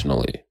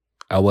intentionally.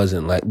 I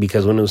wasn't like,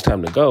 because when it was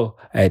time to go,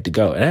 I had to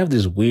go. And I have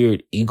this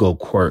weird ego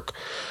quirk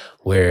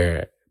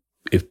where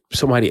if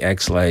somebody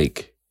acts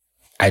like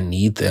I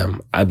need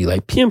them, I'd be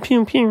like, pew,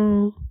 pew,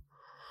 pew.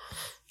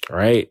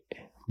 Right?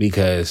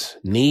 Because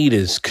need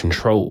is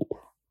control.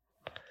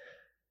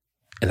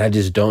 And I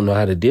just don't know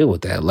how to deal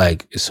with that.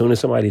 Like, as soon as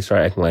somebody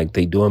started acting like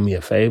they doing me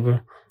a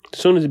favor, as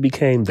soon as it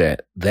became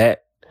that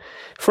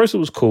first it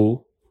was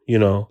cool, you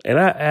know, and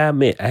I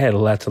admit I had a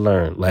lot to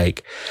learn.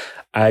 Like,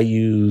 I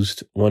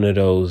used one of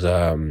those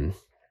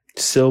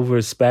silver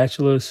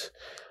spatulas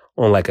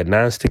on like a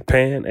nonstick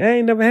pan. I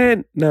ain't never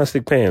had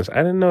nonstick pans. I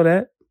didn't know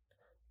that.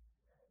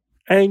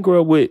 I ain't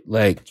grow up with,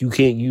 like, you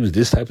can't use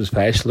this type of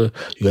spatula.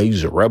 You gotta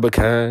use a rubber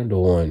kind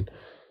on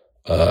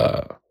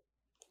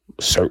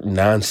certain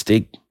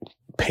nonstick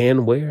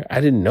panware. I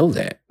didn't know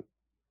that.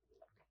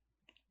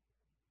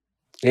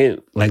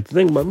 And, like, the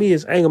thing about me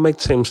is I ain't gonna make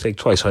the same mistake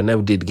twice, so I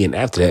never did again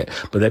after that.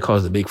 But that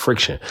caused a big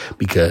friction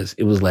because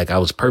it was like I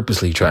was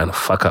purposely trying to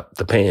fuck up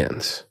the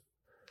pans.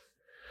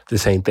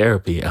 This ain't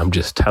therapy. I'm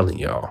just telling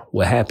y'all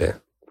what happened.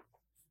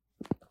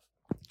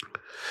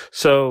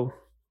 So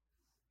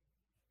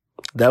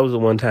that was the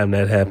one time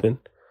that happened.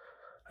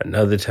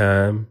 Another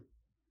time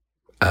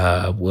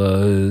it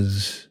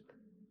was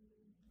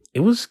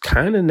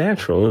kind of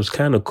natural. It was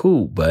kind of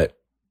cool, but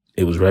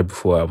it was right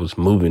before I was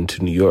moving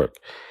to New York.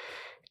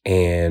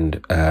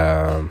 And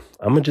I'm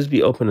going to just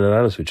be open and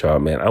honest with y'all,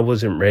 man. I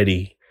wasn't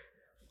ready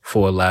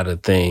for a lot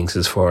of things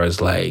as far as,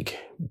 like,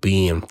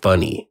 being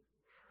funny.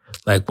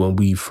 Like, when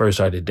we first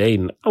started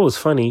dating, I was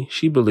funny.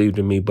 She believed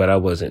in me, but I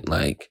wasn't,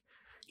 like,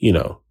 you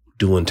know,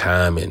 doing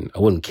time, and I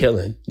wasn't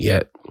killing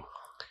yet.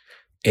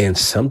 And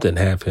something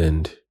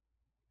happened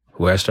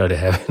where I started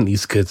having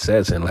these good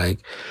sets, and,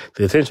 like,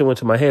 the attention went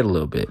to my head a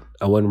little bit.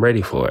 I wasn't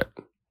ready for it,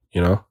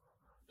 you know?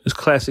 It's a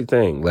classic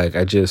thing. Like,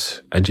 I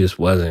just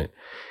wasn't.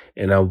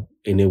 And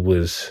it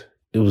was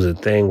a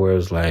thing where it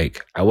was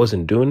like, I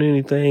wasn't doing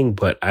anything,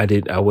 but I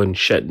wasn't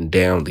shutting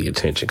down the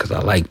attention because I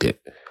liked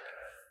it.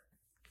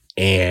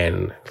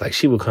 And, like,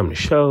 she would come to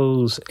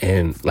shows,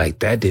 and, like,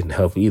 that didn't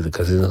help either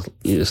because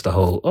it's the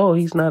whole, oh,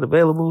 he's not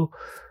available.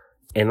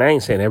 And I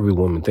ain't saying every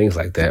woman thinks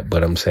like that,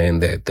 but I'm saying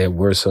that there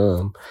were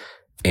some,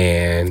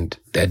 and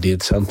that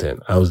did something.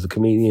 I was the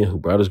comedian who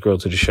brought his girl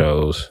to the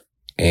shows,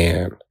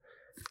 and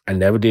I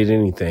never did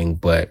anything,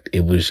 but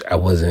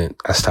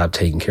I stopped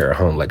taking care of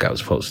home like I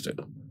was supposed to,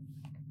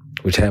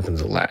 which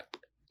happens a lot.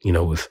 You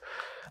know,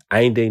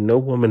 I ain't dating no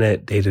woman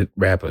that dated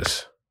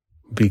rappers,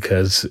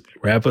 because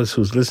rappers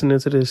who's listening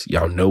to this,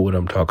 y'all know what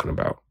I'm talking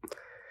about.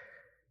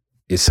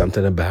 It's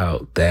something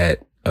about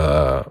that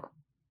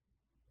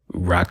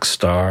rock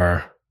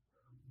star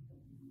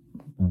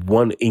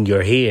one in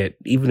your head,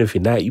 even if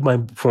you're not, you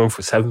might perform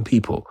for 7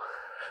 people,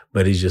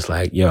 but it's just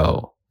like,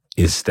 yo,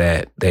 it's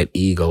that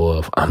ego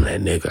of, I'm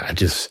that nigga. I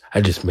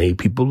just made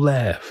people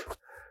laugh,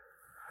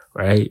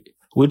 right?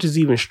 Which is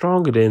even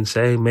stronger than,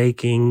 say,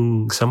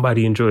 making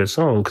somebody enjoy a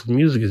song, because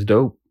music is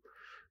dope.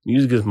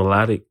 Music is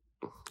melodic.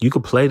 You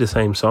could play the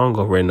same song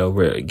over and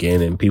over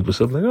again, and people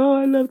still like, oh,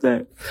 I love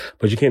that.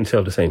 But you can't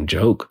tell the same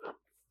joke.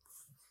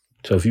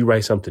 So if you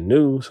write something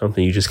new,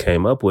 something you just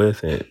came up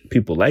with, and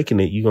people liking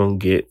it, you're gonna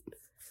get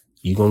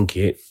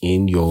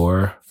in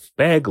your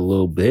bag a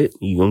little bit.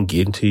 You're gonna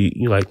get into,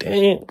 you're like,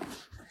 damn.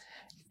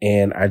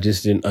 And I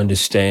just didn't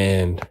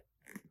understand.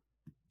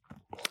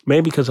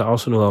 Maybe because I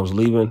also knew I was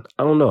leaving.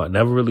 I don't know. I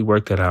never really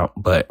worked that out,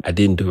 but I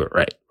didn't do it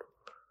right.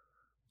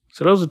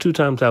 So those are 2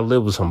 times I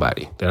lived with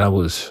somebody that I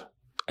was,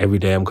 every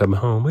day I'm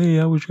coming home. Hey,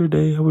 how was your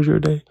day? How was your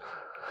day?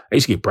 I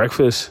used to get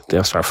breakfast.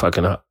 Then I start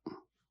fucking up.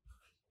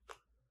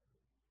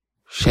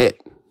 Shit.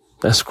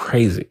 That's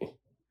crazy.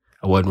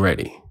 I wasn't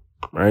ready.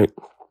 Right?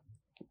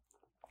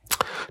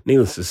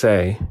 Needless to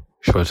say,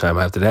 short time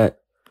after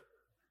that,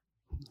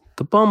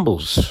 the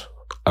Bumbles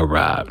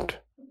arrived.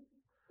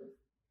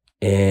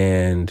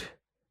 And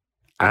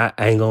I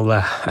ain't gonna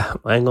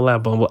lie,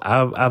 Bumble.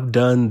 I've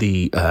done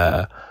the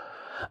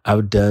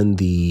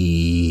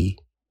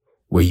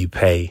where you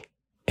pay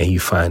and you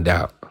find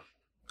out,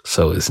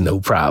 so it's no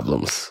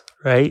problems,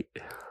 right?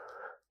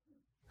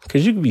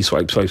 Because you can be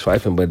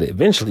swiping, but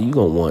eventually you're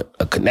gonna want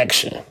a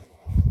connection.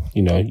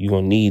 You know, you're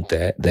gonna need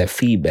that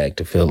feedback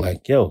to feel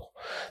like, yo,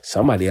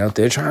 somebody out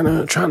there trying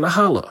to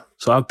holler.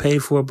 So I've paid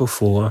for it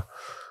before,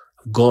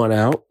 gone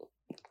out.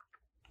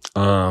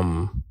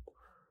 I'm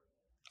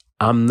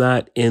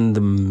not in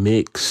the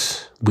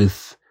mix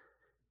with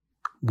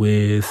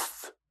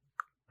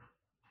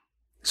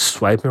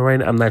swiping right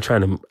now. I'm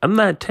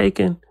not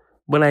taking,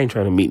 but I ain't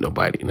trying to meet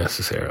nobody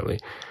necessarily,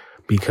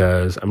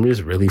 because I'm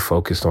just really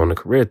focused on the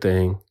career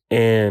thing,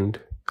 and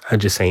I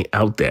just ain't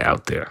out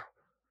there.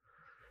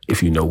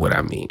 If you know what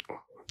I mean.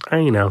 I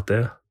ain't out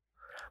there,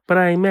 but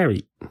I ain't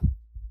married.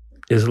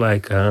 It's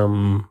like,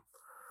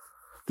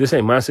 this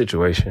ain't my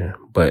situation,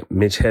 but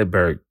Mitch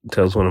Hedberg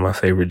tells one of my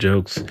favorite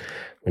jokes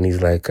when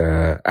he's like,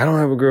 I don't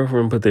have a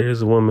girlfriend, but there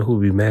is a woman who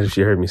would be mad if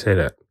she heard me say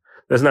that.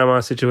 That's not my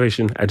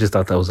situation. I just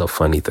thought that was a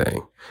funny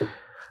thing.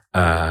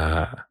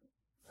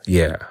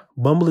 Yeah.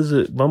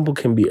 Bumble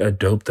can be a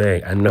dope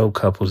thing. I know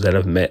couples that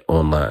have met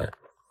online.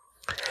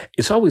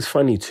 It's always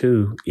funny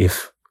too,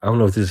 I don't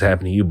know if this has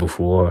happened to you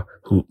before,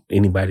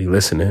 anybody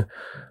listening,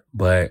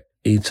 but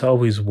it's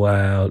always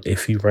wild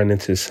if you run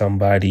into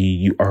somebody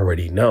you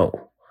already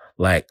know.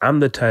 Like, I'm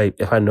the type,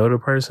 if I know the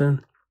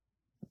person,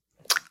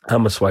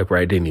 I'm a swipe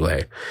right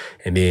anyway.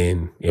 And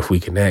then if we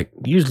connect,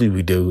 usually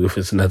we do, if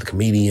it's another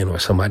comedian or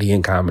somebody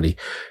in comedy,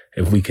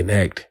 if we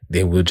connect,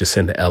 then we'll just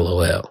send a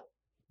LOL.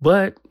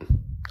 But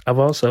I've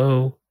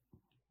also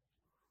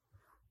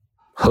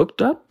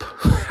hooked up.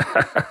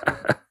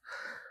 I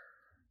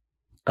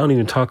don't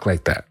even talk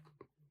like that.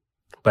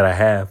 But I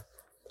have.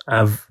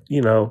 I've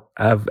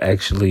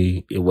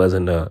actually, it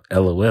wasn't a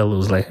LOL. It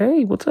was like,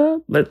 hey, what's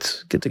up?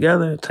 Let's get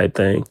together type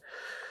thing.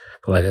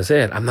 But like I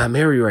said, I'm not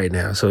married right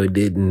now. So it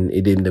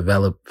didn't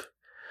develop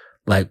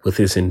like with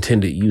its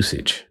intended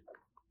usage.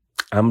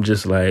 I'm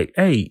just like,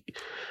 hey,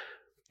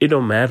 it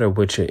don't matter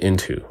what you're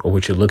into or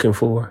what you're looking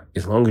for,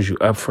 as long as you're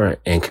upfront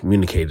and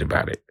communicate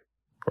about it,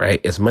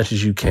 right? As much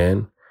as you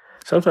can.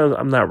 Sometimes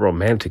I'm not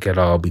romantic at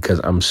all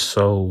because I'm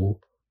so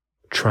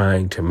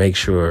trying to make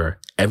sure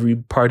every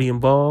party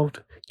involved,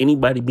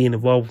 anybody being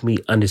involved with me,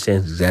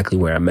 understands exactly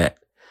where I'm at.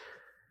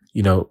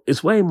 You know,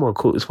 it's way more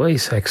cool. It's way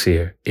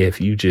sexier if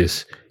you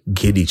just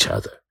get each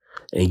other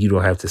and you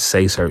don't have to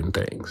say certain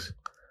things.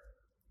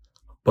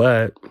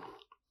 But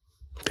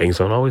things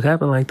don't always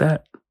happen like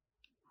that.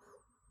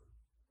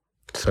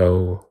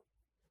 So,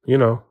 you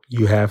know,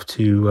 you have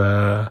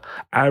to,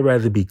 I'd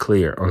rather be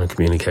clear on the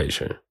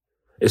communication,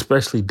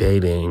 especially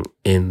dating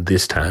in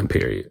this time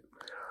period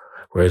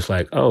where it's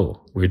like,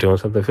 oh, we're doing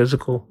something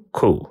physical.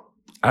 Cool.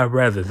 I'd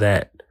rather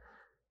that.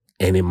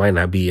 And it might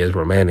not be as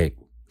romantic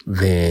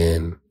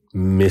than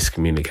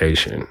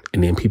miscommunication.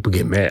 And then people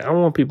get mad. I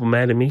don't want people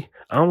mad at me.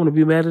 I don't want to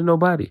be mad at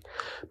nobody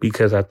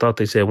because I thought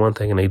they said one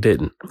thing and they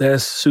didn't.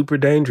 That's super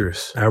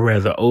dangerous. I'd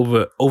rather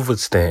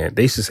overstand.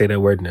 They used to say that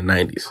word in the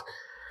 90s.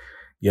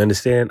 You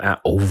understand? I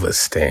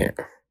overstand.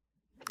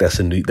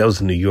 That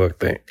was a New York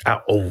thing.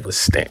 I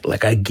overstand.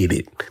 Like I get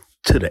it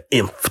to the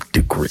nth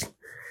degree.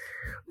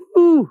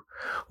 Ooh.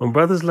 When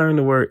brothers learned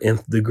the word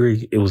nth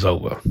degree, it was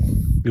over.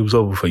 It was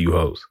over for you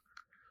hoes.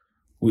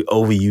 We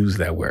overuse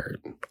that word.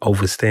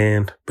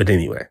 Overstand. But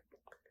anyway,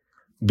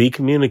 be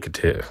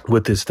communicative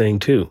with this thing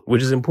too,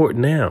 which is important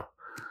now.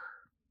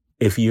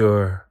 If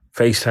you're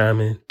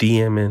FaceTiming,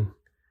 DMing,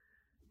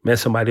 met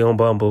somebody on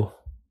Bumble,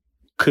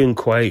 couldn't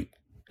quite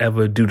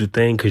ever do the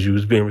thing because you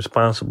was being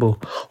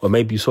responsible, or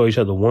maybe you saw each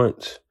other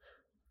once,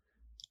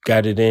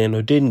 got it in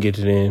or didn't get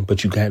it in,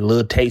 but you got a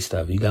little taste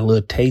of it. You got a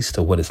little taste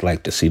of what it's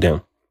like to see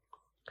them.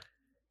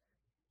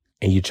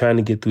 And you're trying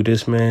to get through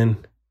this, man.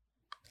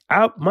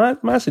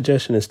 My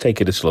suggestion is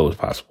take it as slow as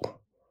possible.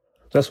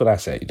 That's what I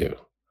say do.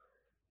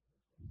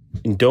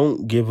 And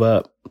don't give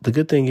up. The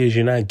good thing is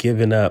you're not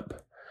giving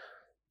up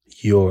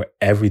your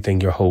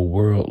everything, your whole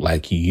world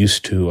like you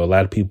used to. A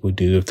lot of people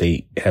do if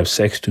they have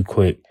sex too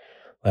quick,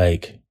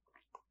 like,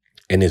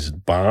 and it's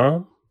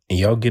bomb and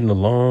y'all getting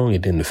along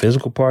and then the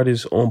physical part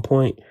is on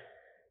point.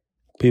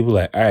 People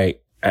like, all right,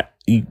 I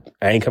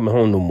ain't coming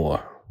home no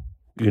more,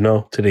 you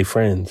know, to their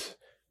friends,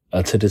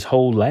 to this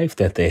whole life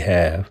that they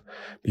have,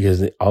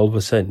 because all of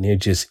a sudden they're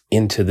just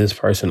into this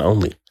person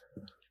only.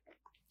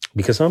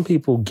 Because some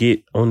people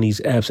get on these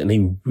apps and they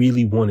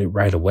really want it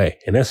right away.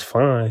 And that's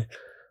fine.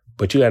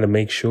 But you got to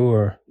make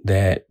sure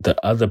that the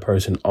other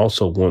person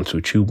also wants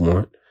what you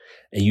want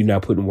and you're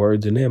not putting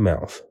words in their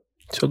mouth.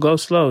 So go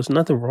slow. There's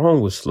nothing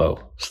wrong with slow.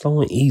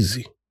 Slow and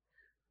easy.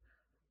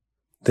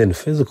 Then the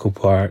physical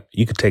part,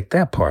 you could take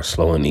that part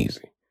slow and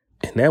easy.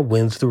 And that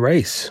wins the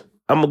race.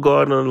 I'm going to go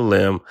out on a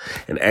limb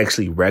and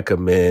actually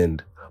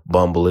recommend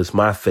Bumble. It's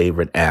my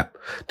favorite app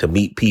to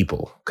meet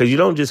people. Because you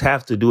don't just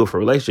have to do it for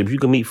relationships. You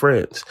can meet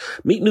friends,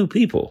 meet new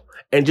people,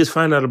 and just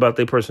find out about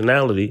their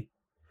personality,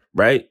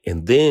 right?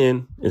 And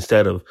then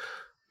instead of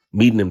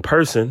meeting in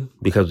person,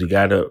 because we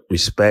got to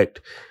respect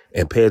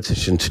and pay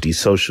attention to these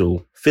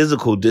social,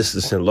 physical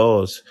distancing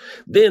laws,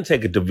 then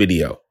take it to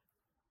video.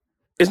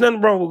 There's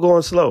nothing wrong with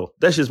going slow.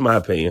 That's just my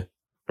opinion,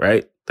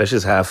 right? That's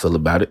just how I feel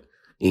about it.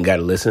 You ain't got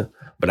to listen,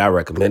 but I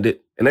recommend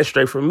it. And that's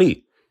straight from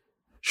me,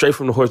 straight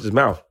from the horse's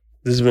mouth.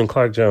 This has been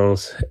Clark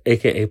Jones,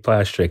 a.k.a.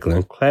 Ply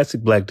Strickland,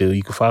 classic black dude.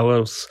 You can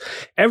follow us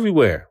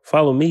everywhere.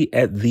 Follow me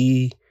at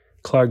the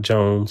Clark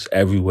Jones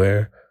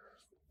everywhere.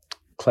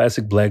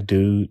 Classic black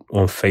dude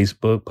on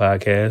Facebook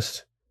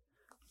podcast.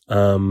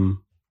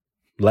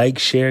 Like,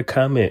 share,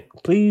 comment.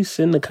 Please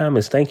send the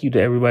comments. Thank you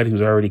to everybody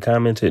who's already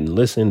commented and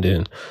listened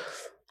and,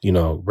 you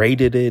know,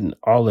 rated it and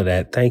all of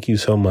that. Thank you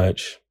so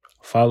much.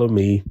 Follow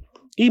me.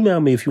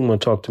 Email me if you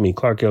want to talk to me,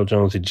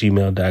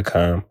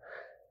 clarkljones@gmail.com.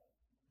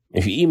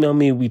 If you email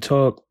me, we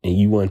talk, and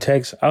you want to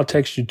text, I'll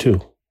text you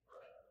too.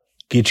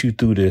 Get you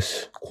through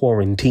this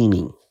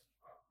quarantining.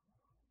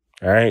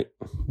 All right?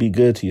 Be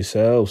good to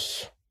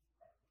yourselves.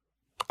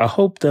 I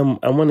want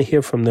to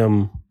hear from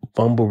them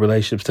Bumble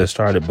relationships that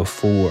started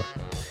before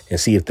and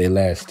see if they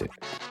lasted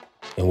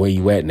and where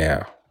you at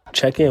now.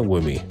 Check in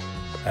with me.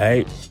 All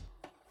right?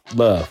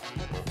 Love.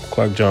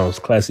 Clark Jones,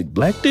 classic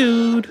black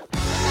dude.